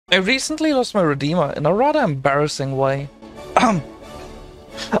I recently lost my Redeemer in a rather embarrassing way.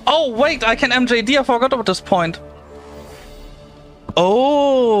 Oh wait, I can MJD, I forgot about this point.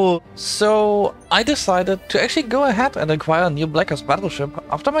 Oh, so I decided to actually go ahead and acquire a new Black Ops battleship.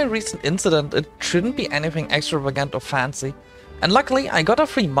 After my recent incident, it shouldn't be anything extravagant or fancy. And luckily, I got a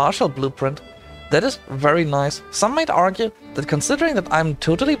free Marshal blueprint. That is very nice. Some might argue that considering that I'm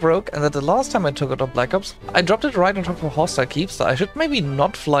totally broke and that the last time I took out a Black Ops, I dropped it right on top of a hostile keepster, I should maybe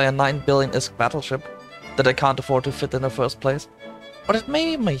not fly a 9 billion ISK battleship that I can't afford to fit in the first place. But it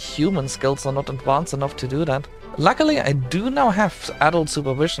may be my human skills are not advanced enough to do that. Luckily, I do now have adult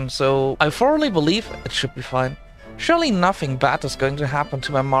supervision, so I thoroughly believe it should be fine. Surely nothing bad is going to happen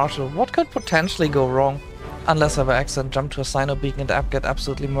to my Marshal. What could potentially go wrong? Unless I by accident jump to a Sino beacon and get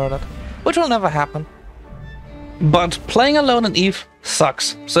absolutely murdered. Which will never happen. But playing alone in EVE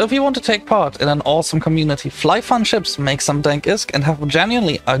sucks. So if you want to take part in an awesome community, fly fun ships, make some dank ISK and have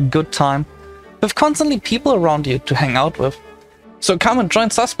genuinely a good time, with constantly people around you to hang out with. So come and join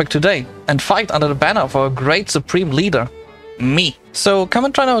Suspect today and fight under the banner of our great supreme leader, me. So come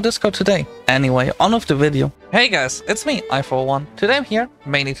and join our Discord today. Anyway, on with the video. Hey guys, it's me, I41. Today I'm here,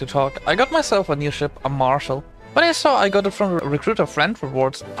 mainly to talk. I got myself a new ship, a Marshal. When I saw I got it from Recruiter Friend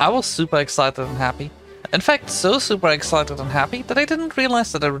Rewards, I was super excited and happy. In fact, so super excited and happy that I didn't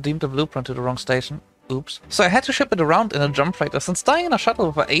realize that I redeemed the blueprint to the wrong station. Oops. So I had to ship it around in a jump freighter, since dying in a shuttle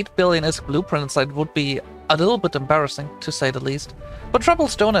with a 8 billion ISK blueprint inside would be a little bit embarrassing, to say the least. But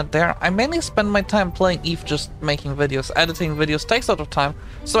troubles don't end there. I mainly spend my time playing EVE, just making videos. Editing videos takes a lot of time,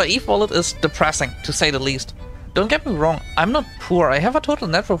 so my EVE wallet is depressing, to say the least. Don't get me wrong, I'm not poor. I have a total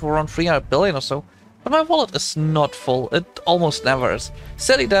net worth of around 300 billion or so. But my wallet is not full, it almost never is.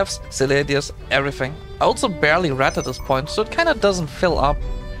 Silly deaths, silly ideas, everything. I also barely read at this point, so it kinda doesn't fill up.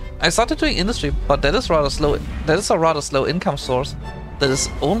 I started doing industry, but that is a rather slow income source that is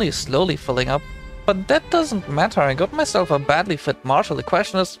only slowly filling up. But that doesn't matter, I got myself a badly fit Marshal. The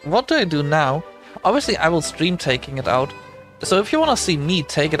question is, what do I do now? Obviously I will stream taking it out. So if you wanna see me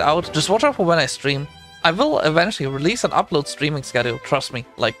take it out, just watch out for when I stream. I will eventually release and upload streaming schedule, trust me,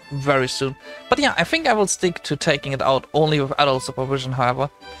 like very soon. But yeah, I think I will stick to taking it out only with adult supervision, however.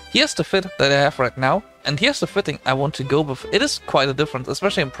 Here's the fit that I have right now, and here's the fitting I want to go with. It is quite a difference,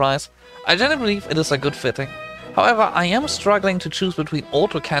 especially in price. I genuinely believe it is a good fitting. However, I am struggling to choose between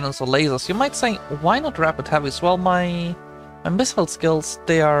autocannons or lasers. You might say, why not rapid heavies? Well, my missile skills,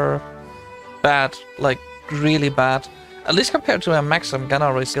 they are bad, like really bad. At least compared to my maximum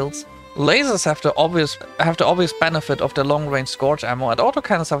gunnery skills. Lasers have the obvious benefit of the long-range scorch ammo, and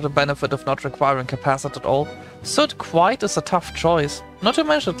autocannons have the benefit of not requiring capacity at all, so it quite is a tough choice. Not to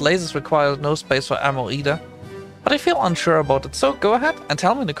mention that lasers require no space for ammo either. But I feel unsure about it, so go ahead and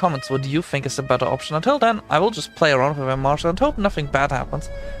tell me in the comments what you think is the better option. Until then, I will just play around with my Marshal and hope nothing bad happens,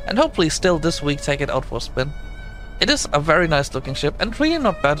 and hopefully still this week take it out for a spin. It is a very nice looking ship and really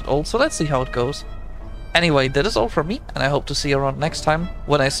not bad at all, so let's see how it goes. Anyway, that is all from me, and I hope to see you around next time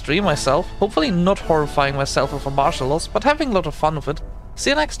when I stream myself, hopefully not horrifying myself with a Marshal loss, but having a lot of fun with it.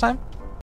 See you next time!